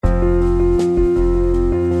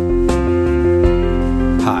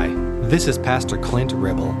This is Pastor Clint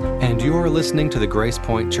Ribble, and you're listening to the Grace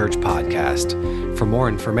Point Church Podcast. For more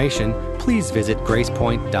information, please visit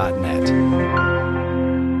gracepoint.net.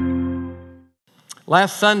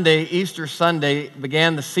 Last Sunday, Easter Sunday,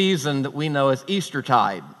 began the season that we know as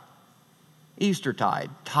Eastertide. Eastertide.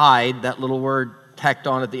 Tide, that little word tacked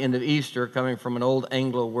on at the end of Easter, coming from an old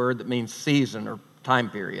Anglo word that means season or time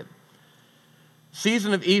period.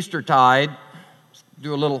 Season of Eastertide, let's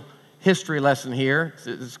do a little history lesson here.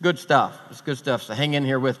 It's good stuff. It's good stuff, so hang in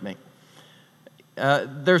here with me.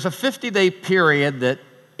 There's a 50-day period that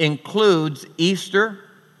includes Easter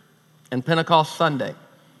and Pentecost Sunday.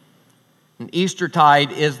 And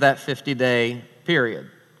Eastertide is that 50-day period.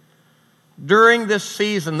 During this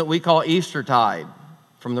season that we call Eastertide,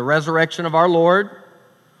 from the resurrection of our Lord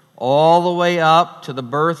all the way up to the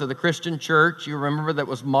birth of the Christian church, you remember that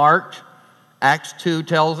was marked, Acts 2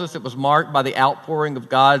 tells us it was marked by the outpouring of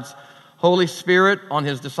God's Holy Spirit on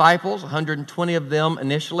His disciples, 120 of them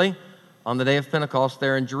initially, on the day of Pentecost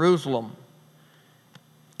there in Jerusalem.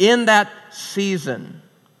 In that season,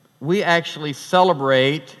 we actually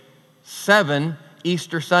celebrate 7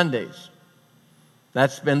 Easter Sundays.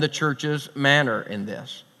 That's been the church's manner in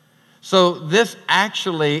this. So this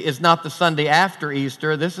actually is not the Sunday after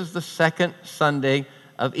Easter. This is the second Sunday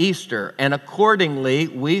of Easter. And accordingly,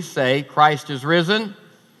 we say Christ is risen.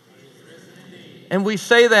 And we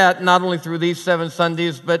say that not only through these 7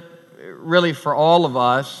 Sundays, but really for all of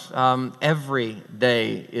us, every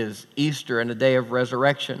day is Easter and a day of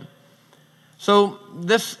resurrection. So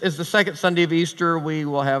this is the second Sunday of Easter. We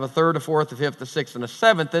will have a third, a fourth, a fifth, a sixth, and a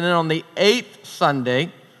seventh. And then on the 8th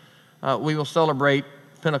Sunday, we will celebrate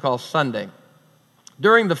Pentecost Sunday.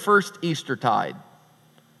 During the first Eastertide,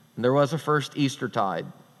 and there was a first Eastertide,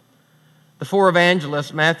 the 4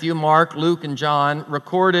 evangelists, Matthew, Mark, Luke, and John,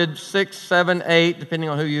 recorded 6, 7, 8, depending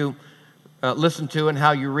on who you listen to and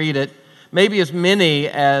how you read it, maybe as many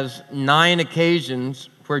as 9 occasions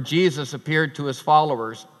where Jesus appeared to His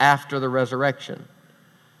followers after the resurrection.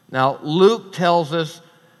 Now, Luke tells us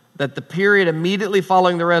that the period immediately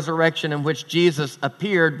following the resurrection in which Jesus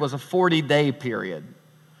appeared was a 40-day period.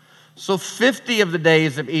 So 50 of the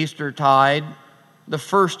days of Eastertide, the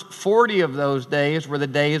first 40 of those days were the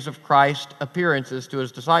days of Christ's appearances to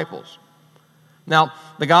His disciples. Now,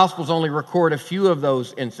 the Gospels only record a few of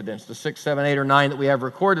those incidents. The 6, 7, 8, or 9 that we have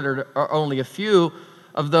recorded are only a few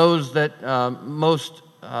of those that most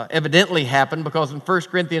evidently happened, because in 1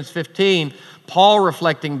 Corinthians 15, Paul,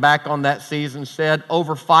 reflecting back on that season, said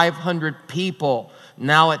over 500 people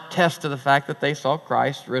now attest to the fact that they saw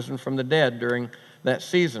Christ risen from the dead during that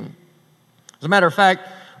season. As a matter of fact,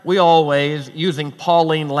 we always, using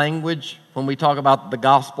Pauline language, when we talk about the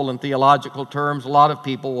gospel in theological terms, a lot of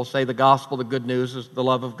people will say the gospel, the good news, is the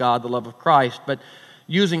love of God, the love of Christ. But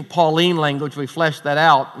using Pauline language, we flesh that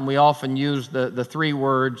out, and we often use the 3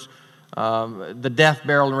 words, the death,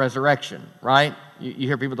 burial, and resurrection, right? You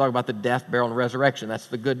hear people talk about the death, burial, and resurrection. That's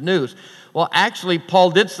the good news. Well, actually, Paul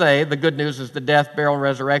did say the good news is the death, burial, and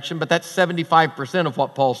resurrection, but that's 75% of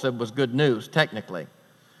what Paul said was good news, technically.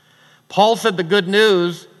 Paul said the good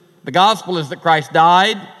news, the gospel, is that Christ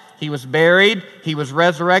died, He was buried, He was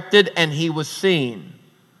resurrected, and He was seen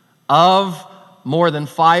of more than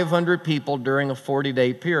 500 people during a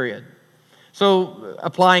 40-day period. So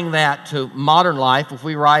applying that to modern life, if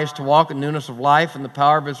we rise to walk in newness of life and the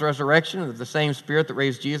power of His resurrection, that the same Spirit that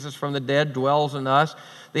raised Jesus from the dead dwells in us,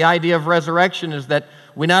 the idea of resurrection is that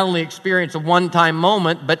we not only experience a one-time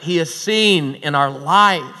moment, but He is seen in our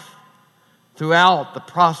life throughout the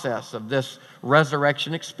process of this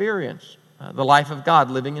resurrection experience, the life of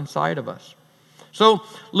God living inside of us. So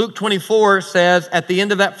Luke 24 says at the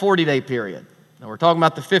end of that 40-day period, now we're talking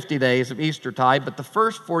about the 50 days of Eastertide, but the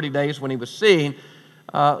first 40 days when He was seen,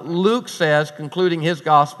 Luke says, concluding his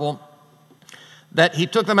gospel, that He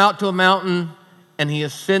took them out to a mountain and He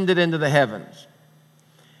ascended into the heavens.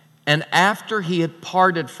 And after He had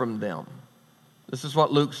parted from them, this is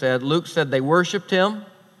what Luke said. Luke said they worshiped Him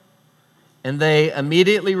and they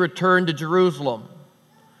immediately returned to Jerusalem.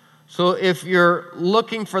 So if you're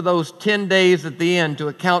looking for those 10 days at the end to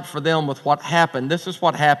account for them with what happened, this is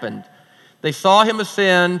what happened. They saw Him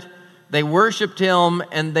ascend, they worshiped Him,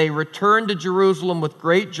 and they returned to Jerusalem with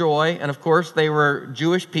great joy. And of course, they were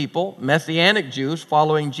Jewish people, Messianic Jews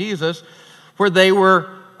following Jesus, where they were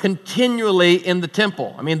continually in the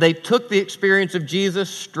temple. I mean, they took the experience of Jesus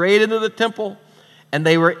straight into the temple, and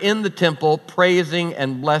they were in the temple praising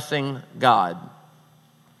and blessing God.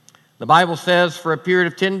 The Bible says for a period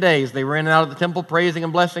of 10 days, they were in and out of the temple praising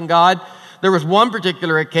and blessing God. There was one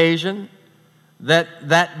particular occasion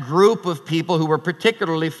that group of people who were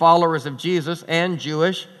particularly followers of Jesus and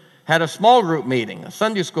Jewish had a small group meeting, a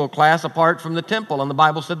Sunday school class apart from the temple, and the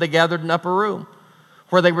Bible said they gathered in an upper room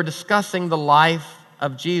where they were discussing the life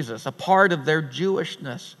of Jesus, a part of their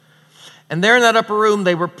Jewishness. And there in that upper room,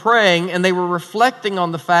 they were praying and they were reflecting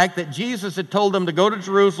on the fact that Jesus had told them to go to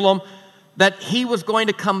Jerusalem, that he was going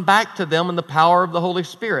to come back to them in the power of the Holy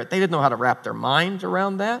Spirit. They didn't know how to wrap their minds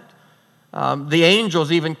around that. The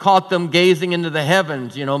angels even caught them gazing into the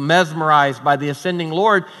heavens, mesmerized by the ascending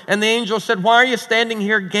Lord. And the angel said, "Why are you standing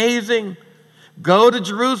here gazing? Go to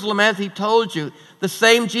Jerusalem as he told you. The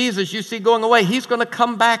same Jesus you see going away, he's going to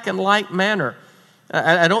come back in like manner."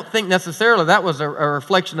 I don't think necessarily that was a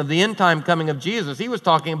reflection of the end time coming of Jesus. He was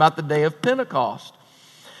talking about the day of Pentecost.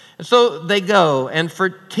 And so they go, and for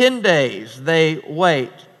 10 days they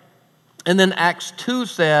wait. And then Acts 2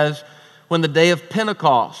 says, when the day of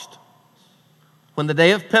Pentecost, the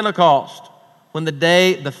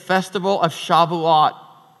festival of Shavuot,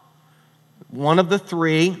 one of the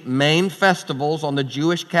three main festivals on the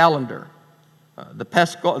Jewish calendar, the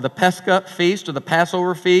Pesach feast or the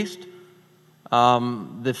Passover feast,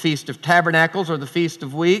 the Feast of Tabernacles or the Feast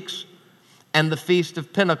of Weeks, and the Feast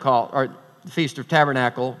of Pentecost, or the Feast of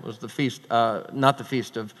Tabernacle was the feast, not the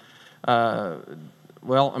Feast of,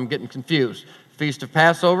 I'm getting confused. Feast of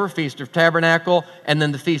Passover, Feast of Tabernacle, and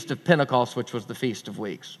then the Feast of Pentecost, which was the Feast of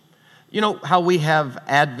Weeks. You know how we have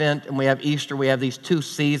Advent and we have Easter, we have these two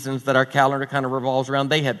seasons that our calendar kind of revolves around?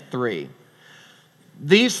 They had three.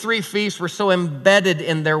 These three feasts were so embedded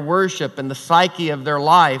in their worship and the psyche of their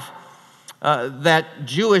life that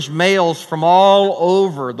Jewish males from all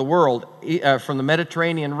over the world, from the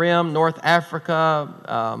Mediterranean Rim, North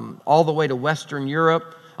Africa, all the way to Western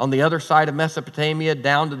Europe, on the other side of Mesopotamia,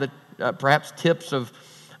 down to the perhaps tips of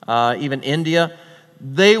even India,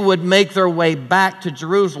 they would make their way back to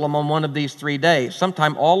Jerusalem on one of these 3 days,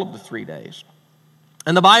 sometime all of the 3 days.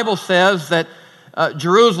 And the Bible says that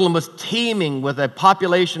Jerusalem was teeming with a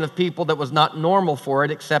population of people that was not normal for it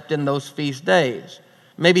except in those feast days.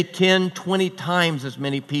 Maybe 10, 20 times as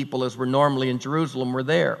many people as were normally in Jerusalem were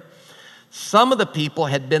there. Some of the people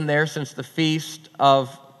had been there since the feast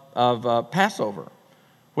of Passover,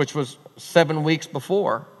 which was 7 weeks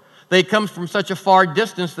before. They come from such a far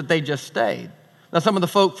distance that they just stayed. Now, some of the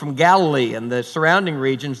folk from Galilee and the surrounding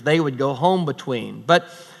regions, they would go home between. But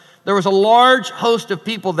there was a large host of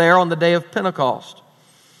people there on the day of Pentecost.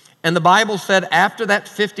 And the Bible said after that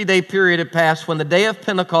 50-day period had passed, when the day of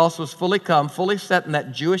Pentecost was fully come, fully set in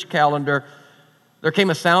that Jewish calendar, there came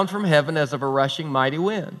a sound from heaven as of a rushing mighty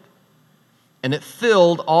wind. And it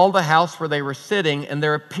filled all the house where they were sitting, and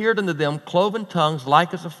there appeared unto them cloven tongues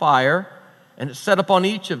like as a fire, and it set upon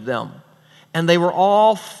each of them. And they were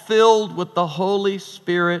all filled with the Holy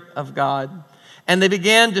Spirit of God. And they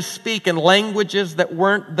began to speak in languages that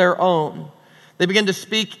weren't their own. They began to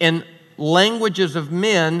speak in languages of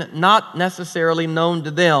men not necessarily known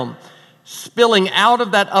to them, spilling out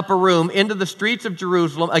of that upper room into the streets of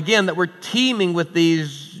Jerusalem, again, that were teeming with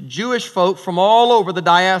these Jewish folk from all over the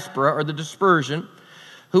diaspora or the dispersion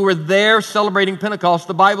who were there celebrating Pentecost.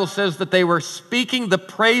 The Bible says that they were speaking the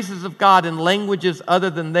praises of God in languages other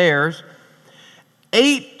than theirs.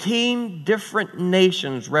 18 different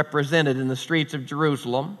nations represented in the streets of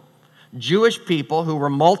Jerusalem. Jewish people who were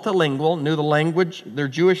multilingual, knew the language, their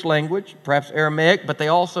Jewish language, perhaps Aramaic, but they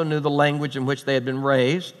also knew the language in which they had been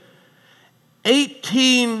raised.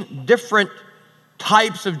 18 different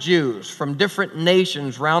types of Jews from different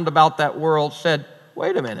nations round about that world said,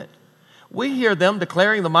 wait a minute, we hear them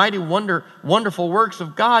declaring the mighty wonderful works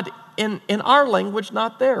of God in our language,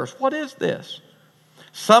 not theirs. What is this?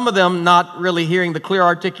 Some of them, not really hearing the clear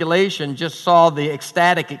articulation, just saw the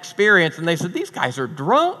ecstatic experience, and they said, these guys are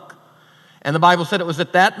drunk. And the Bible said it was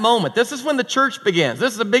at that moment. This is when the church begins.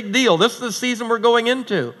 This is a big deal. This is the season we're going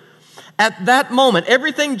into. At that moment,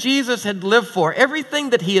 everything Jesus had lived for, everything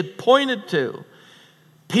that he had pointed to,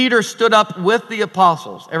 Peter stood up with the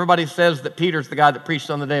apostles. Everybody says that Peter's the guy that preached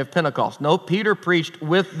on the day of Pentecost. No, Peter preached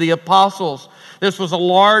with the apostles. This was a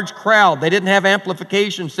large crowd. They didn't have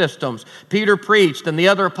amplification systems. Peter preached, and the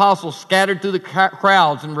other apostles scattered through the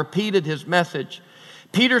crowds and repeated his message.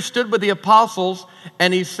 Peter stood with the apostles,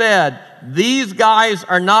 and he said, these guys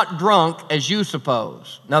are not drunk as you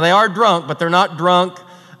suppose. Now, they are drunk, but they're not drunk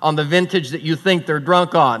on the vintage that you think they're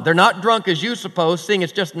drunk on. They're not drunk as you suppose, seeing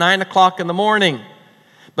it's just 9 o'clock in the morning.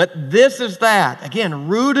 But this is that, again,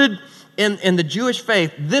 rooted in the Jewish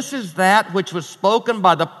faith, this is that which was spoken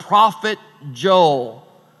by the prophet Joel.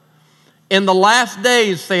 In the last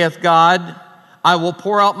days, saith God, I will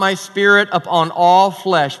pour out my Spirit upon all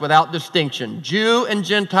flesh without distinction, Jew and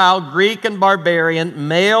Gentile, Greek and barbarian,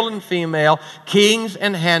 male and female, kings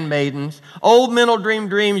and handmaidens. Old men will dream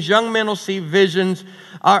dreams, young men will see visions.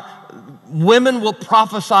 Women will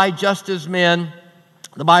prophesy just as men.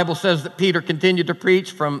 The Bible says that Peter continued to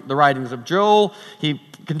preach from the writings of Joel. He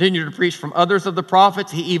continued to preach from others of the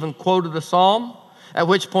prophets. He even quoted a psalm, at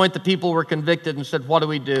which point the people were convicted and said, what do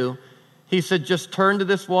we do? He said, just turn to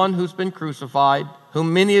this one who's been crucified,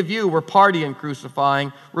 whom many of you were party in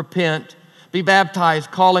crucifying. Repent, be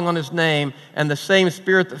baptized, calling on his name, and the same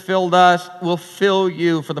Spirit that filled us will fill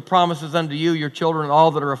you. For the promises unto you, your children, and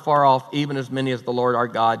all that are afar off, even as many as the Lord our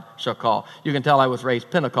God shall call. You can tell I was raised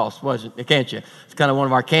Pentecost, wasn't it? Can't you? It's kind of one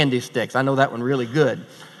of our candy sticks. I know that one really good.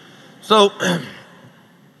 So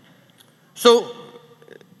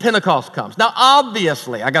Pentecost comes. Now,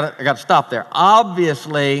 obviously, I got to stop there.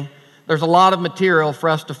 Obviously, there's a lot of material for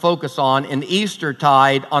us to focus on in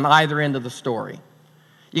Eastertide on either end of the story.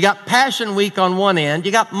 You got Passion Week on one end.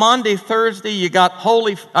 You got Maundy, Thursday. You got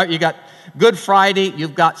Good Friday.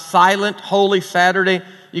 You've got Silent Holy Saturday.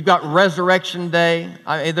 You've got Resurrection Day.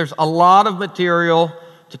 There's a lot of material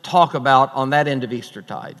to talk about on that end of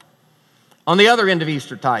Eastertide. On the other end of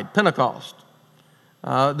Eastertide, Pentecost,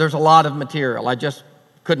 there's a lot of material. I just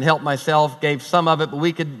couldn't help myself, gave some of it, but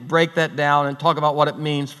we could break that down and talk about what it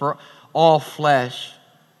means for all flesh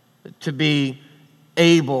to be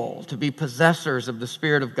able to be possessors of the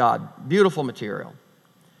Spirit of God. Beautiful material.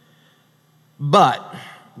 But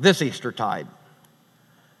this Eastertide,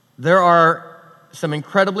 there are some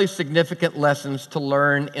incredibly significant lessons to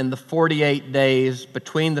learn in the 48 days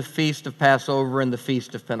between the Feast of Passover and the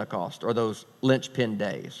Feast of Pentecost, or those linchpin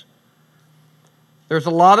days. There's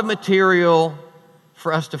a lot of material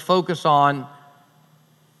for us to focus on,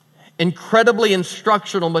 incredibly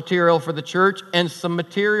instructional material for the church, and some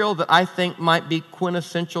material that I think might be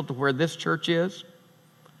quintessential to where this church is,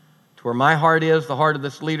 to where my heart is, the heart of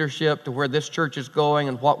this leadership, to where this church is going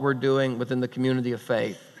and what we're doing within the community of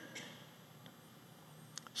faith.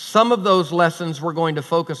 Some of those lessons we're going to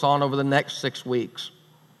focus on over the next 6 weeks.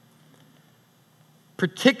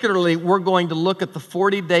 Particularly, we're going to look at the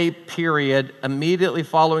 40-day period immediately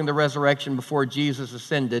following the resurrection before Jesus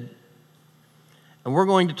ascended. And we're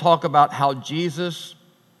going to talk about how Jesus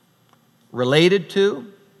related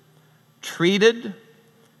to, treated,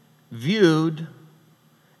 viewed,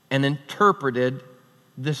 and interpreted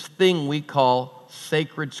this thing we call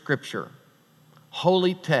sacred scripture,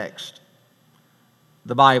 holy text,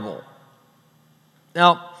 the Bible.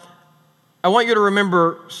 Now, I want you to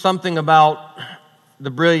remember something about the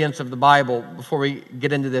brilliance of the Bible before we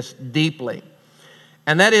get into this deeply.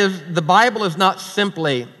 And that is, the Bible is not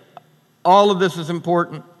simply, all of this is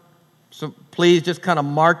important, so please just kind of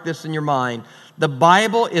mark this in your mind. The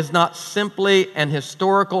Bible is not simply an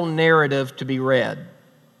historical narrative to be read.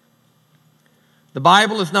 The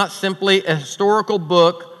Bible is not simply a historical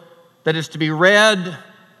book that is to be read,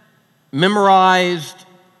 memorized,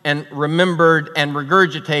 and remembered and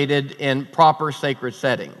regurgitated in proper sacred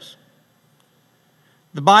settings.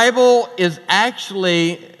 The Bible is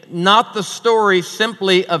actually not the story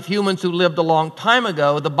simply of humans who lived a long time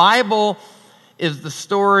ago. The Bible is the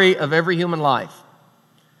story of every human life.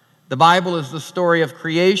 The Bible is the story of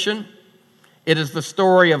creation. It is the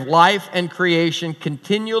story of life and creation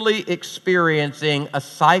continually experiencing a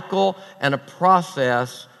cycle and a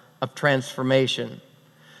process of transformation.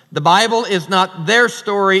 The Bible is not their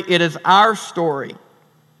story, it is our story.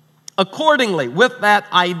 Accordingly, with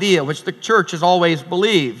that idea, which the church has always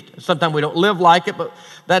believed, sometimes we don't live like it, but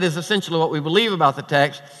that is essentially what we believe about the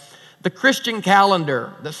text, the Christian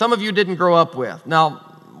calendar that some of you didn't grow up with.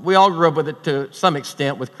 Now, we all grew up with it to some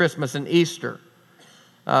extent with Christmas and Easter.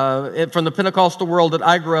 From the Pentecostal world that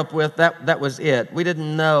I grew up with, that was it. We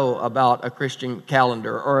didn't know about a Christian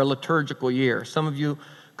calendar or a liturgical year. Some of you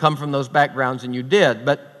come from those backgrounds and you did,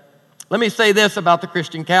 but let me say this about the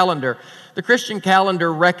Christian calendar. The Christian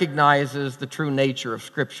calendar recognizes the true nature of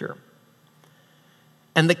Scripture.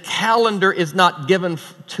 And the calendar is not given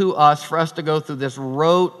to us for us to go through this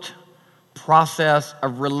rote process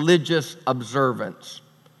of religious observance,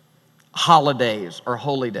 holidays or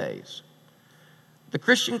holy days. The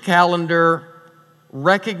Christian calendar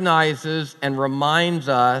recognizes and reminds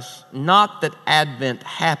us not that Advent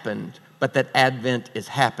happened, but that Advent is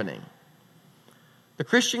happening. The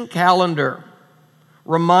Christian calendar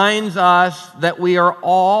reminds us that we are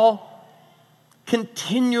all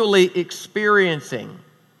continually experiencing,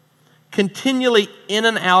 continually in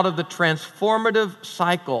and out of the transformative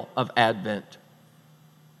cycle of Advent,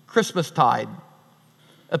 Christmastide,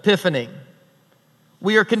 Epiphany.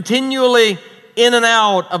 We are continually in and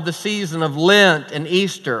out of the season of Lent and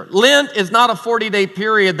Easter. Lent is not a 40-day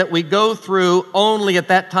period that we go through only at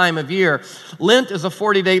that time of year. Lent is a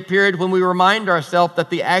 40-day period when we remind ourselves that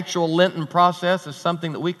the actual Lenten process is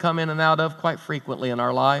something that we come in and out of quite frequently in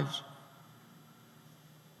our lives.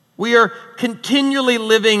 We are continually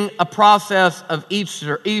living a process of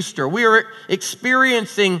Easter. We are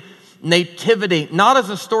experiencing nativity, not as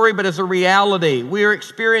a story, but as a reality. We are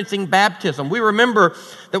experiencing baptism. We remember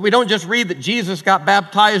that we don't just read that Jesus got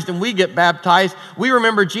baptized and we get baptized. We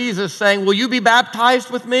remember Jesus saying, "Will you be baptized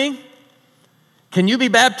with me? Can you be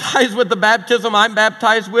baptized with the baptism I'm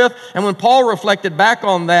baptized with?" And when Paul reflected back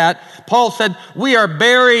on that, Paul said, "We are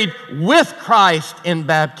buried with Christ in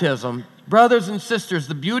baptism." Brothers and sisters,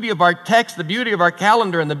 the beauty of our text, the beauty of our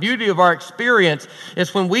calendar, and the beauty of our experience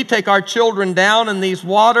is when we take our children down in these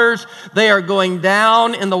waters, they are going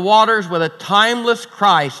down in the waters with a timeless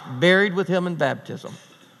Christ buried with him in baptism.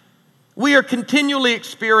 We are continually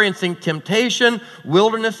experiencing temptation,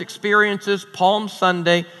 wilderness experiences, Palm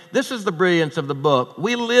Sunday. This is the brilliance of the book.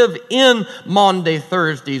 We live in Maundy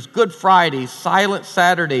Thursdays, Good Fridays, Silent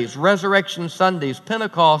Saturdays, Resurrection Sundays,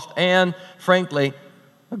 Pentecost, and, frankly,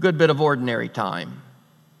 a good bit of ordinary time.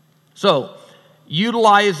 So,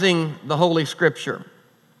 utilizing the Holy Scripture.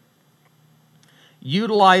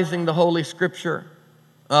 Utilizing the Holy Scripture.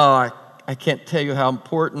 Oh, I can't tell you how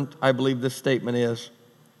important I believe this statement is.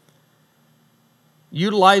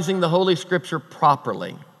 Utilizing the Holy Scripture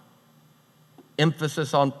properly,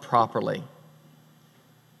 emphasis on properly,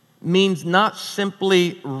 means not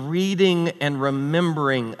simply reading and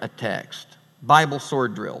remembering a text, Bible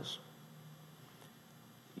sword drills.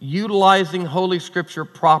 Utilizing Holy Scripture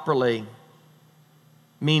properly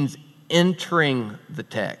means entering the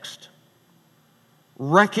text,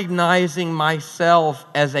 recognizing myself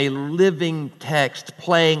as a living text,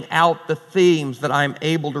 playing out the themes that I'm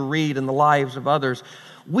able to read in the lives of others.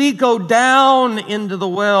 We go down into the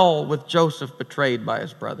well with Joseph betrayed by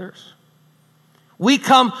his brothers. We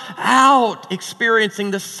come out experiencing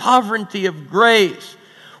the sovereignty of grace.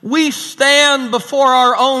 We stand before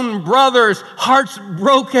our own brothers, hearts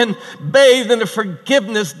broken, bathed in a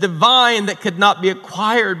forgiveness divine that could not be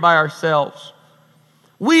acquired by ourselves.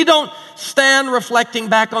 We don't stand reflecting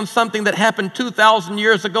back on something that happened 2,000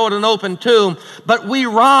 years ago at an open tomb, but we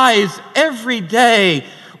rise every day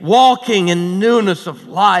walking in newness of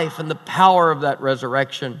life and the power of that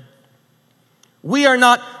resurrection. We are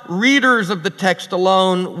not readers of the text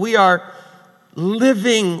alone. We are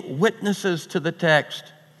living witnesses to the text.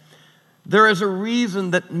 There is a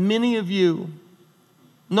reason that many of you,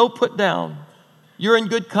 no put down, you're in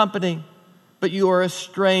good company, but you are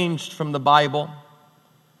estranged from the Bible.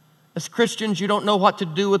 As Christians, you don't know what to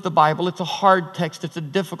do with the Bible. It's a hard text. It's a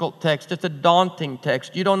difficult text. It's a daunting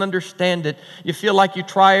text. You don't understand it. You feel like you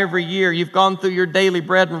try every year. You've gone through your daily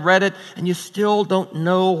bread and read it, and you still don't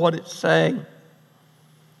know what it's saying.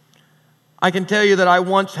 I can tell you that I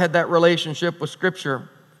once had that relationship with Scripture,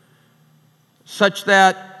 such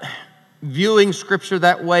that viewing Scripture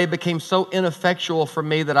that way became so ineffectual for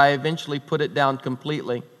me that I eventually put it down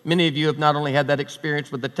completely. Many of you have not only had that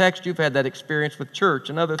experience with the text, you've had that experience with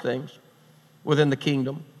church and other things within the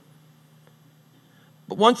kingdom.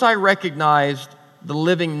 But once I recognized the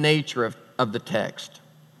living nature of the text,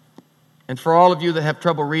 and for all of you that have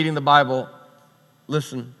trouble reading the Bible,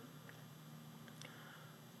 listen.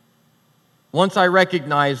 Once I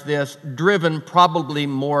recognized this, driven probably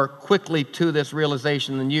more quickly to this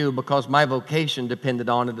realization than you, because my vocation depended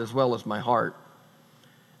on it as well as my heart.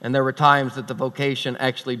 And there were times that the vocation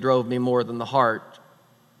actually drove me more than the heart,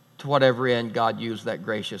 to whatever end God used that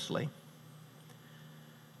graciously.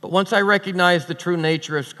 But once I recognized the true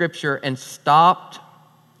nature of Scripture and stopped,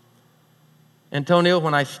 Antonio,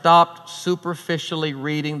 when I stopped superficially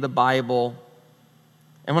reading the Bible,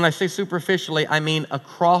 and when I say superficially, I mean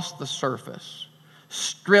across the surface,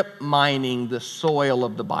 strip mining the soil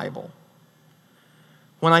of the Bible.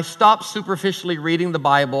 When I stopped superficially reading the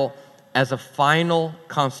Bible as a final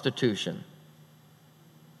constitution,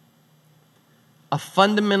 a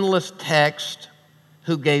fundamentalist text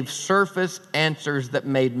who gave surface answers that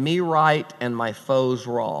made me right and my foes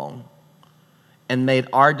wrong, and made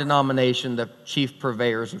our denomination the chief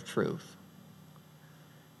purveyors of truth.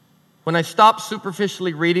 When I stopped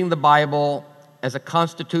superficially reading the Bible as a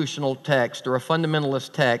constitutional text or a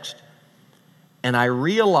fundamentalist text, and I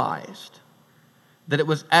realized that it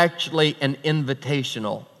was actually an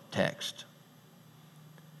invitational text.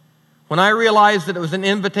 When I realized that it was an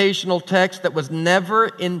invitational text that was never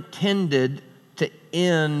intended to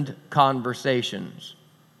end conversations.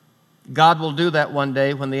 God will do that one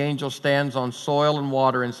day when the angel stands on soil and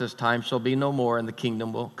water and says, "Time shall be no more and the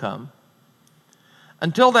kingdom will come."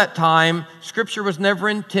 Until that time, Scripture was never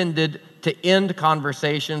intended to end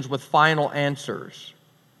conversations with final answers.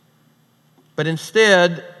 But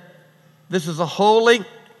instead, this is a holy,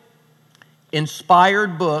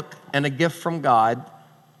 inspired book and a gift from God,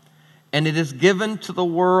 and it is given to the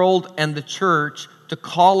world and the church to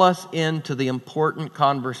call us into the important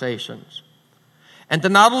conversations. And to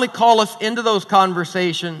not only call us into those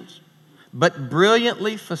conversations, but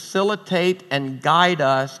brilliantly facilitate and guide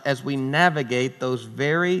us as we navigate those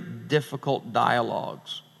very difficult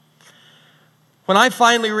dialogues. When I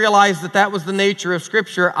finally realized that that was the nature of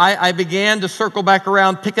Scripture, I began to circle back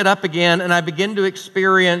around, pick it up again, and I began to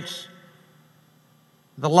experience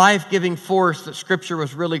the life-giving force that Scripture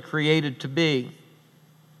was really created to be.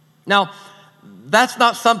 Now, that's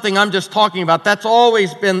not something I'm just talking about. That's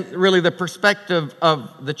always been really the perspective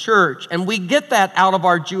of the church. And we get that out of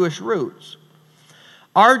our Jewish roots.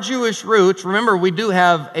 Our Jewish roots, remember, we do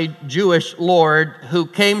have a Jewish Lord who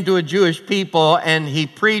came to a Jewish people and he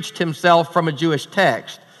preached himself from a Jewish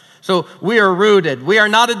text. So we are rooted. We are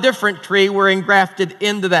not a different tree. We're engrafted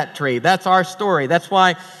into that tree. That's our story. That's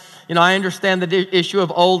why, I understand the issue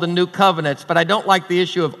of Old and New Covenants, but I don't like the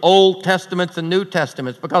issue of Old Testaments and New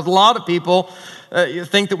Testaments, because a lot of people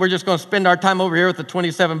think that we're just going to spend our time over here with the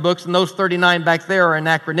 27 books and those 39 back there are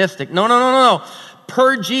anachronistic. No.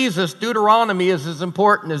 Per Jesus, Deuteronomy is as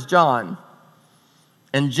important as John,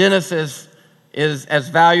 and Genesis is as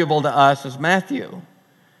valuable to us as Matthew.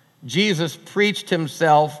 Jesus preached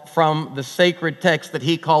himself from the sacred text that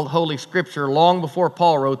he called Holy Scripture long before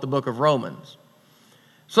Paul wrote the book of Romans.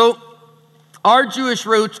 So our Jewish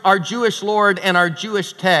roots, our Jewish Lord, and our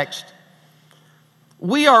Jewish text,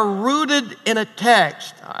 we are rooted in a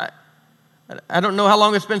text. I don't know how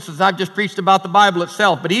long it's been since I've just preached about the Bible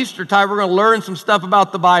itself, but Eastertide we're going to learn some stuff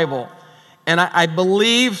about the Bible. And I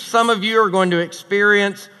believe some of you are going to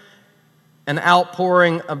experience an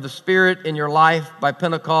outpouring of the Spirit in your life by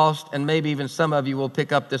Pentecost, and maybe even some of you will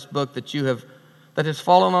pick up this book that has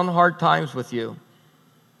fallen on hard times with you.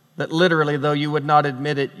 That literally, though you would not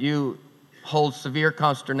admit it, you hold severe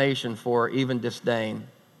consternation for, even disdain.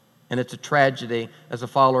 And it's a tragedy as a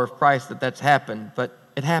follower of Christ that that's happened, but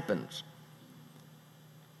it happens.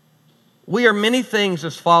 We are many things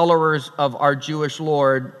as followers of our Jewish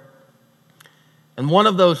Lord, and one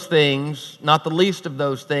of those things, not the least of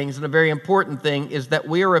those things, and a very important thing, is that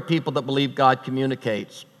we are a people that believe God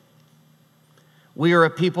communicates. We are a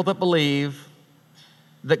people that believe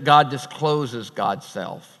that God discloses God's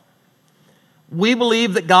self. We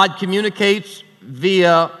believe that God communicates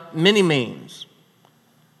via many means.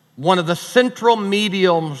 One of the central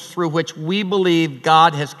mediums through which we believe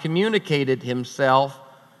God has communicated himself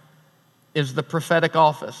is the prophetic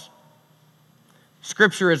office.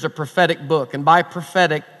 Scripture is a prophetic book, and by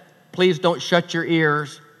prophetic, please don't shut your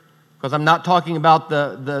ears, because I'm not talking about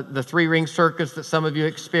the three-ring circus that some of you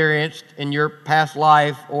experienced in your past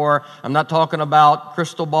life, or I'm not talking about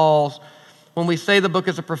crystal balls. When we say the book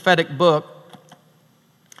is a prophetic book,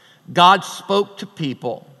 God spoke to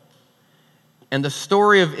people. And the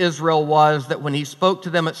story of Israel was that when he spoke to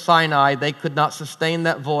them at Sinai, they could not sustain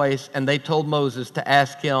that voice, and they told Moses to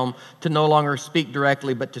ask him to no longer speak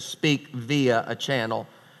directly, but to speak via a channel.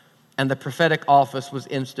 And the prophetic office was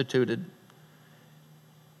instituted.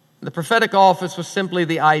 The prophetic office was simply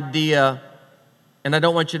the idea, and I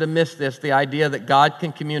don't want you to miss this, the idea that God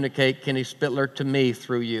can communicate, Kenny Spittler, to me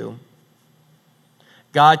through you.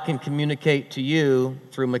 God can communicate to you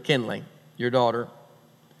through McKinley, your daughter.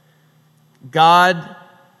 God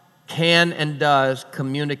can and does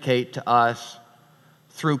communicate to us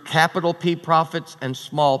through capital P prophets and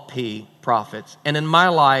small p prophets. And in my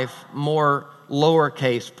life, more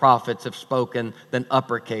lowercase prophets have spoken than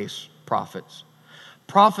uppercase prophets.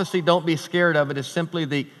 Prophecy, don't be scared of it, is simply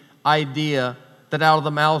the idea that out of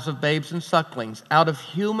the mouths of babes and sucklings, out of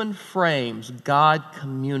human frames, God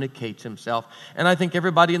communicates himself. And I think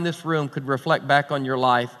everybody in this room could reflect back on your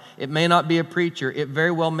life. It may not be a preacher. It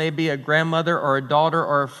very well may be a grandmother or a daughter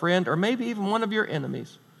or a friend, or maybe even one of your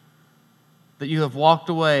enemies, that you have walked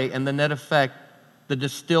away, and the net effect, the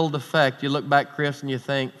distilled effect, you look back, Chris, and you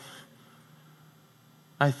think,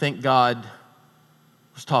 I think God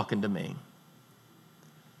was talking to me.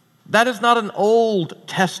 That is not an Old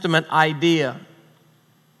Testament idea.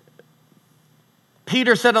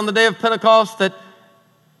 Peter said on the day of Pentecost that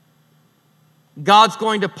God's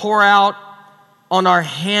going to pour out on our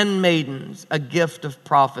handmaidens a gift of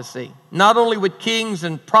prophecy. Not only would kings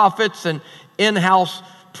and prophets and in-house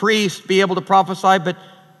priests be able to prophesy, but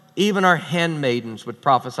even our handmaidens would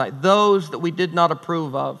prophesy, those that we did not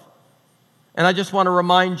approve of. And I just want to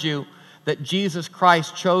remind you that Jesus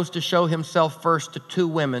Christ chose to show himself first to two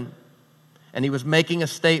women. and he was making a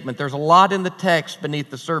statement. There's a lot in the text beneath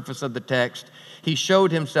the surface of the text. He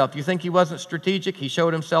showed himself. You think he wasn't strategic? He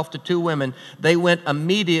showed himself to two women. They went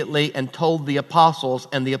immediately and told the apostles,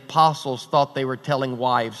 and the apostles thought they were telling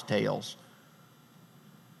wives' tales.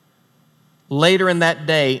 Later in that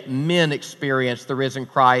day, men experienced the risen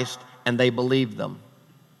Christ, and they believed them.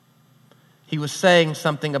 He was saying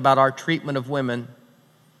something about our treatment of women.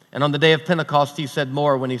 And on the day of Pentecost, he said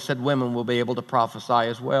more when he said women will be able to prophesy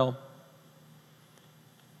as well.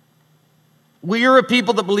 We are a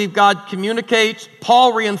people that believe God communicates.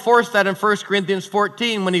 Paul reinforced that in 1 Corinthians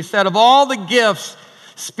 14 when he said, of all the gifts,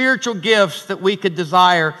 spiritual gifts that we could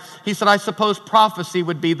desire, he said, I suppose prophecy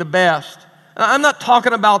would be the best. And I'm not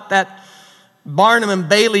talking about that Barnum and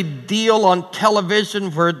Bailey deal on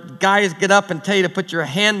television where guys get up and tell you to put your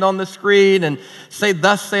hand on the screen and say,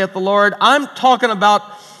 thus saith the Lord. I'm talking about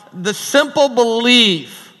the simple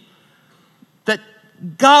belief that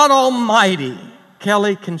God Almighty,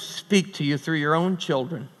 Kelly, can speak to you through your own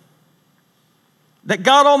children. That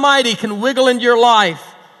God Almighty can wiggle into your life.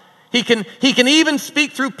 He can even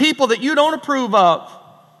speak through people that you don't approve of.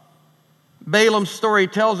 Balaam's story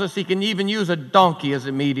tells us he can even use a donkey as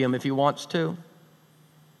a medium if he wants to.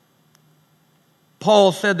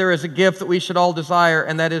 Paul said there is a gift that we should all desire,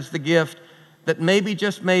 and that is the gift that maybe,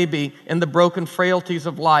 just maybe, in the broken frailties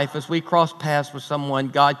of life, as we cross paths with someone,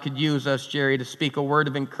 God could use us, Jerry, to speak a word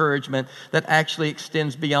of encouragement that actually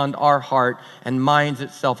extends beyond our heart and minds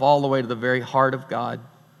itself all the way to the very heart of God.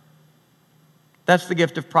 That's the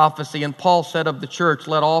gift of prophecy. And Paul said of the church,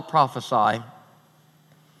 let all prophesy.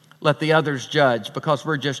 Let the others judge, because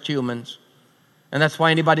we're just humans. And that's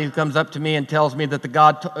why anybody who comes up to me and tells me that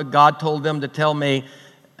God told them to tell me,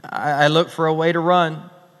 I look for a way to run.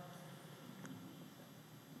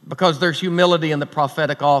 Because there's humility in the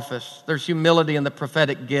prophetic office. There's humility in the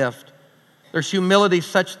prophetic gift. There's humility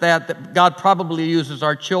such that God probably uses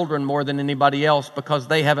our children more than anybody else because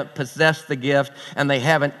they haven't possessed the gift and they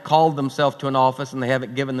haven't called themselves to an office and they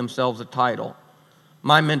haven't given themselves a title.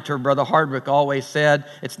 My mentor, Brother Hardwick, always said,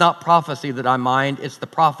 it's not prophecy that I mind, it's the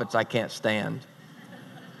prophets I can't stand.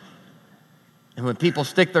 And when people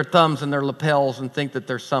stick their thumbs in their lapels and think that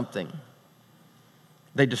there's something,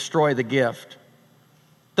 they destroy the gift.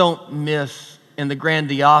 Don't miss in the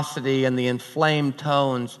grandiosity and the inflamed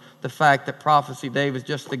tones the fact that prophecy, Dave, is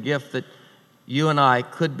just the gift that you and I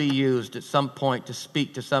could be used at some point to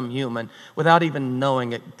speak to some human without even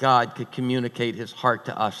knowing it. God could communicate his heart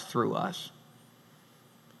to us through us.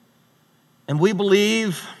 And we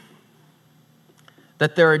believe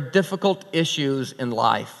that there are difficult issues in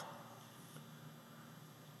life.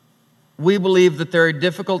 We believe that there are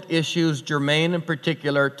difficult issues germane in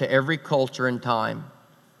particular to every culture and time.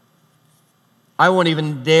 I won't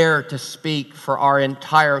even dare to speak for our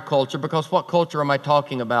entire culture, because what culture am I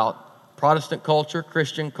talking about? Protestant culture,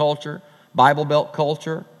 Christian culture, Bible Belt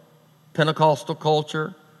culture, Pentecostal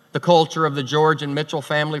culture, the culture of the George and Mitchell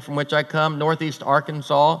family from which I come, Northeast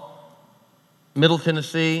Arkansas, Middle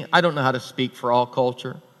Tennessee. I don't know how to speak for all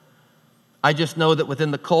culture. I just know that within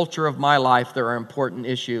the culture of my life, there are important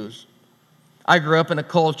issues. I grew up in a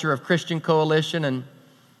culture of Christian coalition and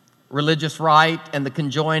religious right and the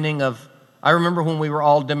conjoining of, I remember when we were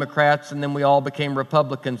all Democrats and then we all became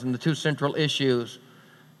Republicans, and the two central issues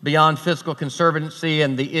beyond fiscal conservancy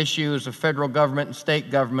and the issues of federal government and state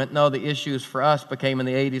government, no, the issues for us became in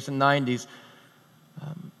the 80s and 90s.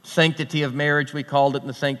 Sanctity of marriage, we called it, and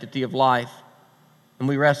the sanctity of life. And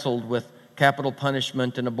we wrestled with capital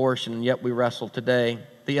punishment and abortion, and yet we wrestle today.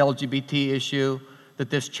 The LGBT issue that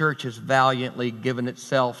this church has valiantly given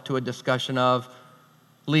itself to a discussion of,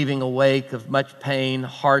 leaving a wake of much pain,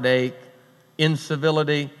 heartache,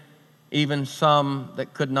 incivility, even some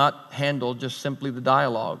that could not handle just simply the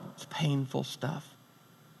dialogue. It's painful stuff.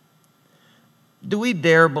 Do we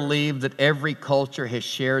dare believe that every culture has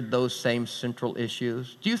shared those same central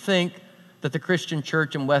issues? Do you think that the Christian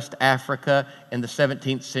church in West Africa in the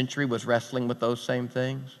 17th century was wrestling with those same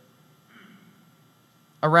things?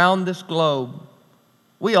 Around this globe,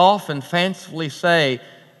 we often fancifully say,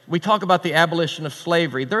 we talk about the abolition of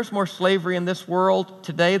slavery. There's more slavery in this world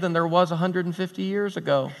today than there was 150 years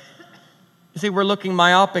ago. You see, we're looking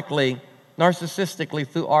myopically, narcissistically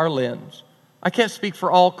through our lens. I can't speak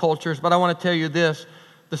for all cultures, but I want to tell you this.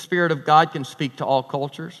 The Spirit of God can speak to all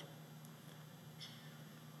cultures.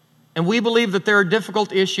 And we believe that there are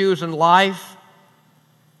difficult issues in life,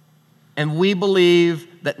 and we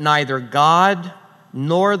believe that neither God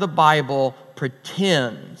nor the Bible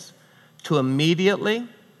pretends to immediately,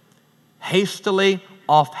 hastily,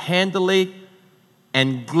 offhandedly,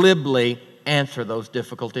 and glibly answer those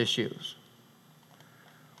difficult issues.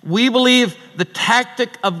 We believe the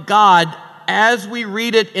tactic of God as we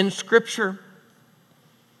read it in Scripture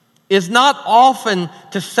is not often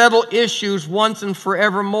to settle issues once and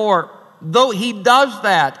forevermore. Though he does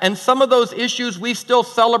that, and some of those issues we still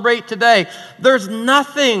celebrate today, there's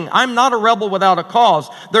nothing, I'm not a rebel without a cause,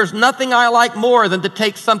 there's nothing I like more than to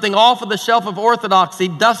take something off of the shelf of orthodoxy,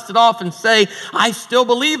 dust it off and say, I still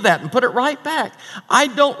believe that, and put it right back. I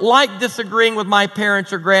don't like disagreeing with my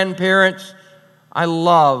parents or grandparents. I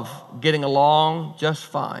love getting along just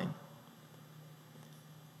fine.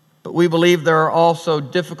 But we believe there are also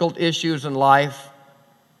difficult issues in life.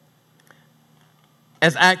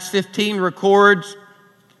 As Acts 15 records,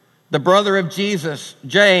 the brother of Jesus,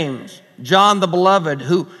 James, John the Beloved,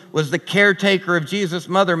 who was the caretaker of Jesus'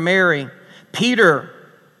 mother Mary, Peter,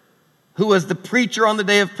 who was the preacher on the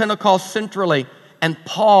day of Pentecost centrally, and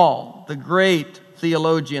Paul, the great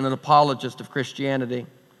theologian and apologist of Christianity.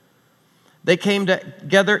 They came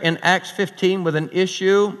together in Acts 15 with an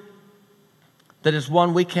issue that is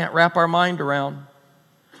one we can't wrap our mind around.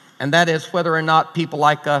 And that is whether or not people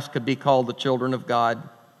like us could be called the children of God.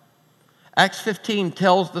 Acts 15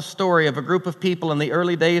 tells the story of a group of people in the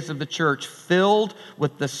early days of the church filled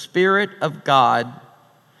with the Spirit of God,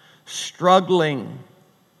 struggling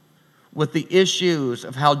with the issues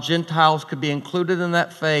of how Gentiles could be included in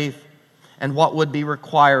that faith and what would be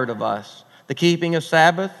required of us. The keeping of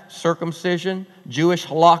Sabbath, circumcision, Jewish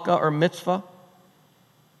halakha or mitzvah.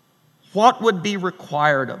 What would be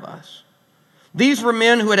required of us? These were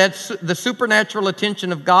men who had the supernatural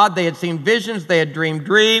attention of God. They had seen visions. They had dreamed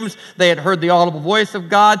dreams. They had heard the audible voice of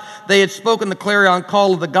God. They had spoken the clarion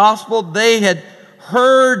call of the gospel. They had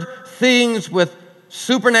heard things with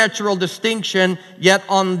supernatural distinction. Yet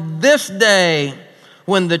on this day,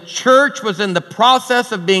 when the church was in the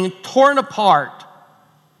process of being torn apart,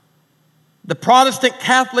 the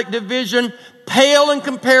Protestant-Catholic division pale in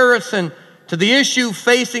comparison to the issue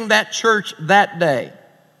facing that church that day.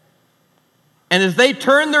 And as they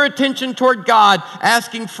turned their attention toward God,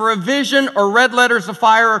 asking for a vision or red letters of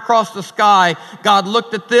fire across the sky, God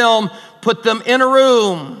looked at them, put them in a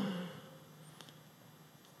room,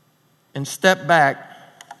 and stepped back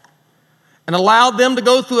and allowed them to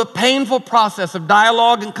go through a painful process of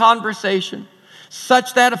dialogue and conversation,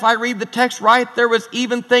 such that if I read the text right, there was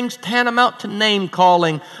even things tantamount to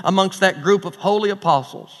name-calling amongst that group of holy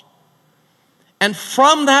apostles. And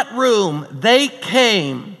from that room, they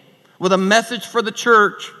came with a message for the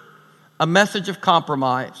church, a message of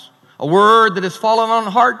compromise, a word that has fallen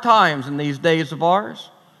on hard times in these days of ours.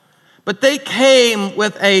 But they came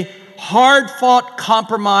with a hard-fought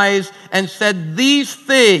compromise and said these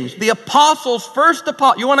things. The apostles' first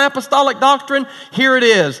apostle, you want apostolic doctrine? Here it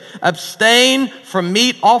is. Abstain from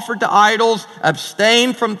meat offered to idols,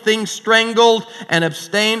 abstain from things strangled, and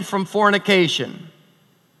abstain from fornication.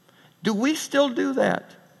 Do we still do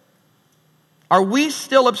that? Are we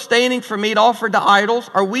still abstaining from meat offered to idols?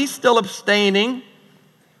 Are we still abstaining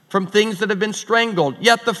from things that have been strangled?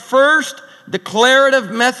 Yet the first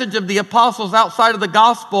declarative message of the apostles outside of the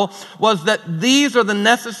gospel was that these are the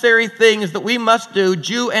necessary things that we must do,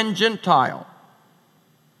 Jew and Gentile.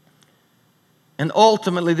 And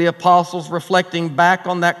ultimately, the apostles, reflecting back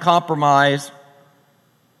on that compromise,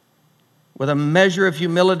 with a measure of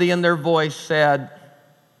humility in their voice, said,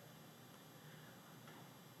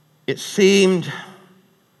 it seemed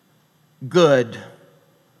good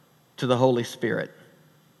to the Holy Spirit.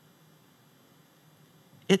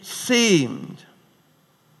 It seemed.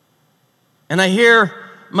 And I hear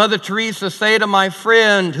Mother Teresa say to my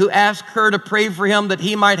friend who asked her to pray for him that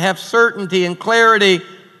he might have certainty and clarity,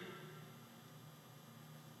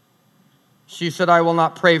 she said, I will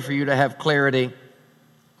not pray for you to have clarity.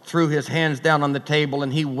 Threw his hands down on the table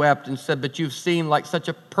and he wept and said, but you've seemed like such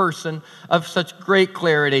a person of such great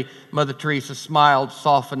clarity. Mother Teresa smiled,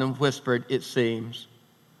 softened, and whispered, it seems.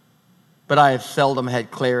 But I have seldom had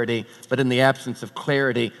clarity. But in the absence of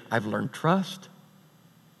clarity, I've learned trust.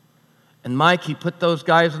 And Mike, he put those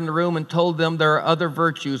guys in the room and told them there are other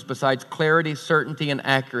virtues besides clarity, certainty, and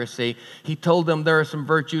accuracy. He told them there are some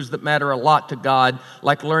virtues that matter a lot to God,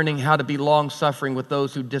 like learning how to be long-suffering with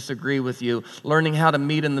those who disagree with you, learning how to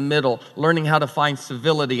meet in the middle, learning how to find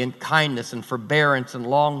civility and kindness and forbearance and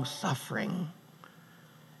long-suffering.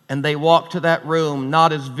 And they walked to that room,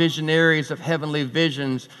 not as visionaries of heavenly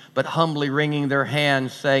visions, but humbly wringing their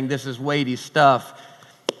hands, saying, this is weighty stuff.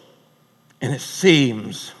 And it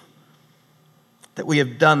seems that we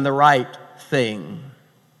have done the right thing.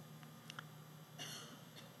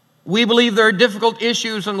 We believe there are difficult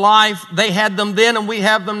issues in life. They had them then and we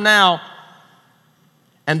have them now.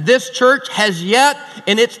 And this church has yet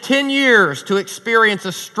in its 10 years to experience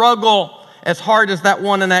a struggle as hard as that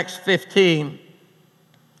one in Acts 15.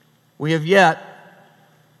 We have yet.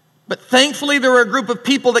 But thankfully, there were a group of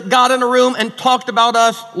people that got in a room and talked about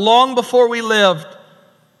us long before we lived.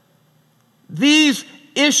 These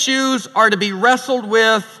issues are to be wrestled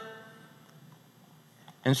with.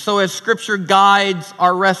 And so as Scripture guides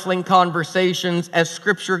our wrestling conversations, as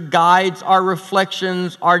Scripture guides our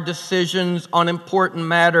reflections, our decisions on important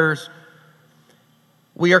matters,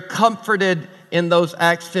 we are comforted in those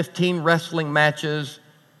Acts 15 wrestling matches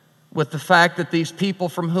with the fact that these people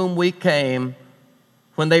from whom we came,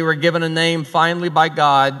 when they were given a name finally by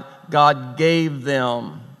God, God gave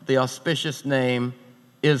them the auspicious name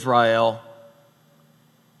Israel.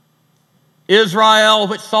 Israel,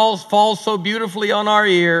 which falls so beautifully on our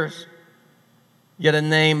ears, yet a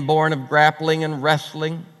name born of grappling and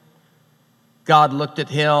wrestling. God looked at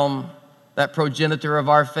him, that progenitor of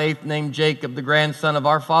our faith named Jacob, the grandson of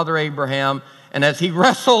our father Abraham, and as he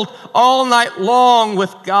wrestled all night long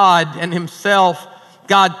with God and himself,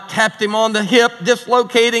 God tapped him on the hip,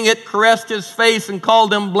 dislocating it, caressed his face, and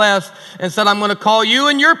called him blessed, and said, I'm going to call you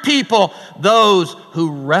and your people those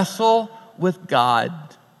who wrestle with God.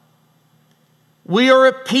 We are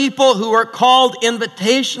a people who are called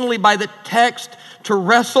invitationally by the text to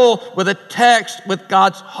wrestle with a text, with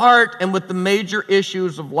God's heart, and with the major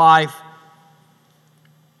issues of life.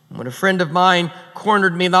 When a friend of mine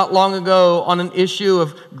cornered me not long ago on an issue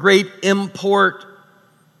of great import,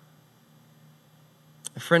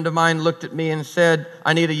 a friend of mine looked at me and said,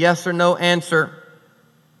 I need a yes or no answer.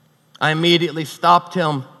 I immediately stopped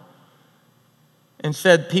him and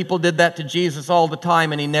said, people did that to Jesus all the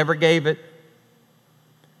time and he never gave it.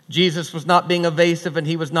 Jesus was not being evasive and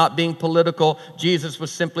he was not being political. Jesus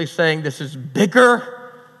was simply saying, this is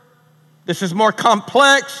bigger. This is more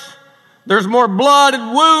complex. There's more blood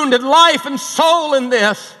and wound and life and soul in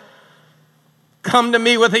this. Come to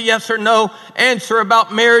me with a yes or no answer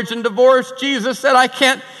about marriage and divorce. Jesus said, I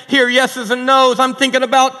can't hear yeses and nos. I'm thinking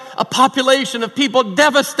about a population of people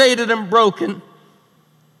devastated and broken.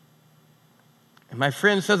 And my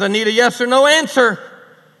friend says, I need a yes or no answer.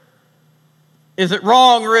 Is it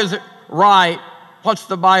wrong or is it right? What's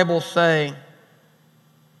the Bible say?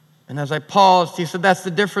 And as I paused, he said, that's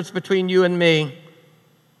the difference between you and me.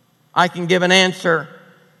 I can give an answer,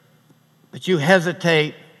 but you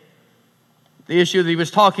hesitate. The issue that he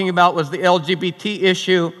was talking about was the LGBT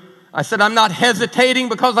issue. I said, I'm not hesitating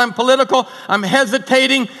because I'm political. I'm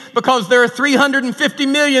hesitating because there are 350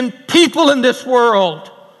 million people in this world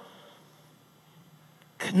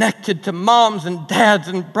connected to moms and dads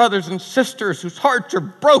and brothers and sisters whose hearts are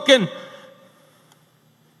broken.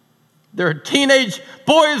 There are teenage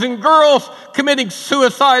boys and girls committing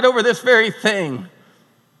suicide over this very thing.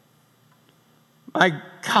 My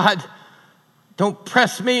God, don't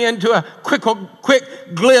press me into a quick,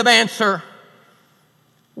 glib answer.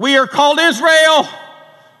 We are called Israel.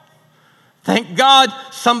 Thank God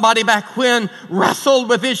somebody back when wrestled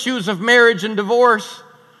with issues of marriage and divorce.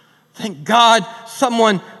 Thank God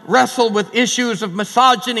someone wrestled with issues of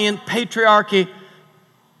misogyny and patriarchy.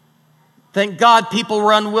 Thank God people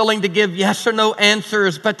were unwilling to give yes or no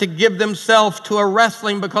answers, but to give themselves to a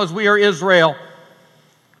wrestling because we are Israel.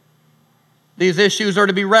 These issues are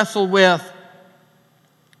to be wrestled with.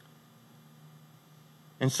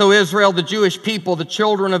 And so Israel, the Jewish people, the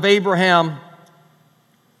children of Abraham,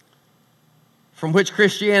 from which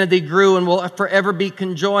Christianity grew and will forever be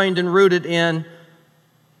conjoined and rooted in,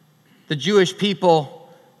 the Jewish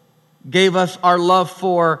people gave us our love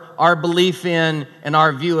for, our belief in, and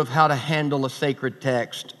our view of how to handle a sacred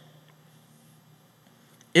text.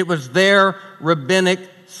 It was their rabbinic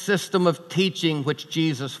system of teaching which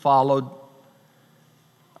Jesus followed.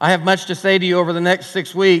 I have much to say to you over the next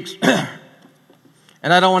 6 weeks,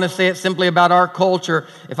 and I don't want to say it simply about our culture.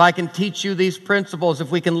 If I can teach you these principles, if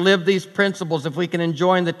we can live these principles, if we can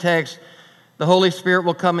enjoy the text, the Holy Spirit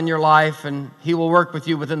will come in your life and He will work with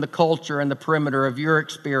you within the culture and the perimeter of your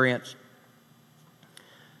experience.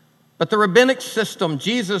 But the rabbinic system,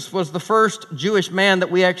 Jesus was the first Jewish man that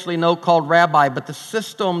we actually know called rabbi, but the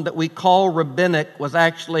system that we call rabbinic was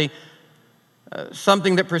actually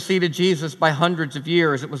something that preceded Jesus by hundreds of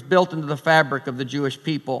years. It was built into the fabric of the Jewish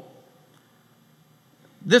people.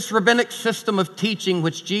 This rabbinic system of teaching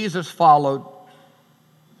which Jesus followed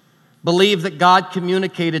believed that God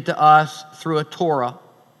communicated to us through a Torah.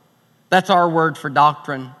 That's our word for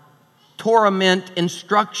doctrine. Torah meant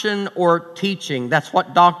instruction or teaching. That's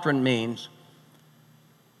what doctrine means.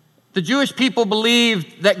 The Jewish people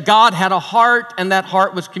believed that God had a heart, and that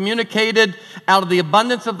heart was communicated. Out of the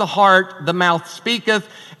abundance of the heart, the mouth speaketh.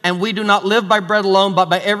 And we do not live by bread alone, but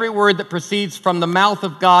by every word that proceeds from the mouth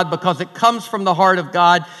of God, because it comes from the heart of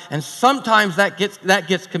God. And sometimes that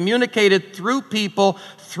gets communicated through people,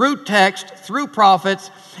 through text, through prophets,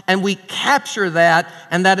 and we capture that,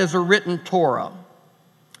 and that is a written Torah.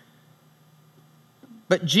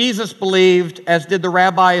 But Jesus believed, as did the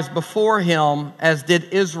rabbis before him, as did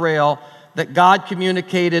Israel, that God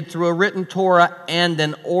communicated through a written Torah and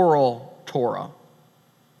an oral Torah.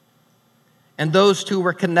 And those two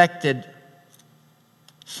were connected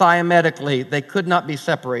siametically. They could not be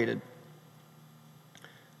separated.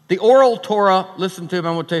 The oral Torah, listen to me,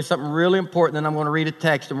 I'm going to tell you something really important, and I'm going to read a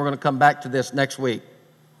text, and we're going to come back to this next week.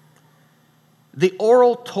 The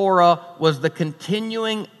oral Torah was the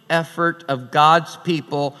continuing effort of God's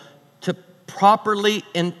people to properly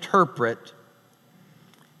interpret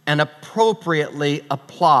and appropriately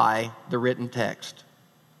apply the written text.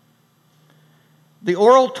 The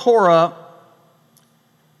oral Torah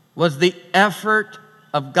was the effort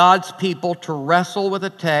of God's people to wrestle with a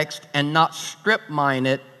text and not strip mine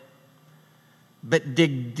it, but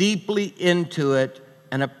dig deeply into it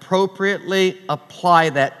and appropriately apply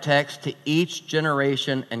that text to each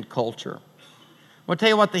generation and culture. I want to tell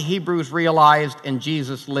you what the Hebrews realized and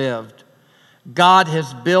Jesus lived. God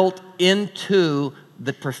has built into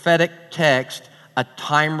the prophetic text a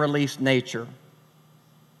time-released nature.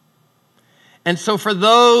 And so for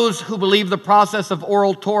those who believe the process of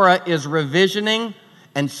oral Torah is revisioning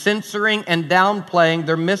and censoring and downplaying,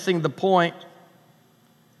 they're missing the point.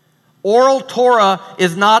 Oral Torah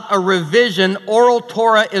is not a revision. Oral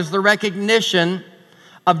Torah is the recognition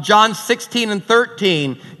of John 16 and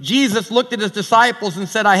 13. Jesus looked at his disciples and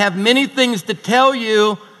said, I have many things to tell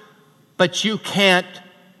you, but you can't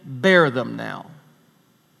bear them now.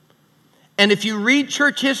 And if you read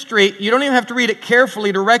church history, you don't even have to read it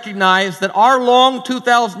carefully to recognize that our long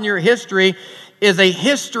 2,000-year history is a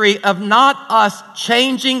history of not us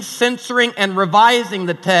changing, censoring, and revising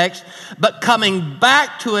the text, but coming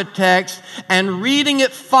back to a text and reading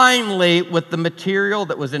it finally with the material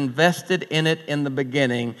that was invested in it in the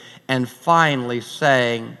beginning, and finally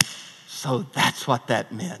saying, so that's what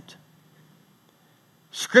that meant.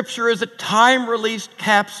 Scripture is a time-released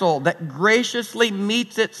capsule that graciously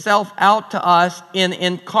meets itself out to us in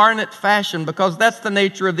incarnate fashion, because that's the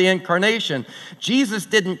nature of the incarnation. Jesus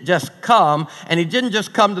didn't just come, and he didn't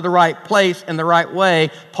just come to the right place in the right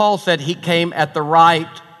way. Paul said he came at the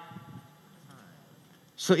right.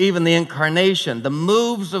 So even the incarnation, the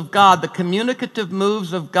moves of God, the communicative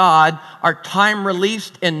moves of God are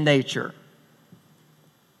time-released in nature.